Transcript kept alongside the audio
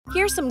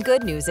Here's some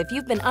good news if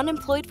you've been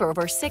unemployed for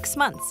over 6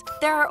 months.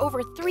 There are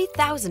over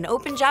 3,000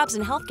 open jobs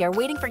in healthcare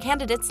waiting for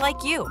candidates like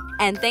you.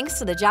 And thanks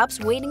to the Jobs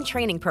Waiting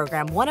Training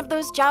Program, one of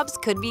those jobs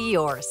could be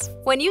yours.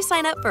 When you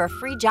sign up for a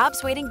free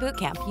Jobs Waiting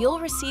Bootcamp, you'll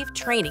receive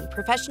training,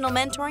 professional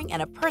mentoring,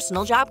 and a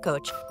personal job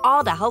coach,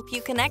 all to help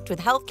you connect with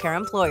healthcare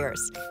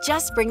employers.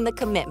 Just bring the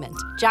commitment.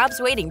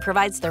 Jobs Waiting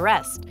provides the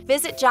rest.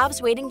 Visit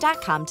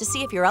jobswaiting.com to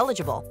see if you're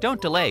eligible.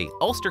 Don't delay.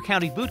 Ulster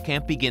County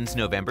Bootcamp begins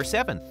November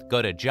 7th.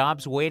 Go to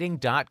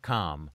jobswaiting.com.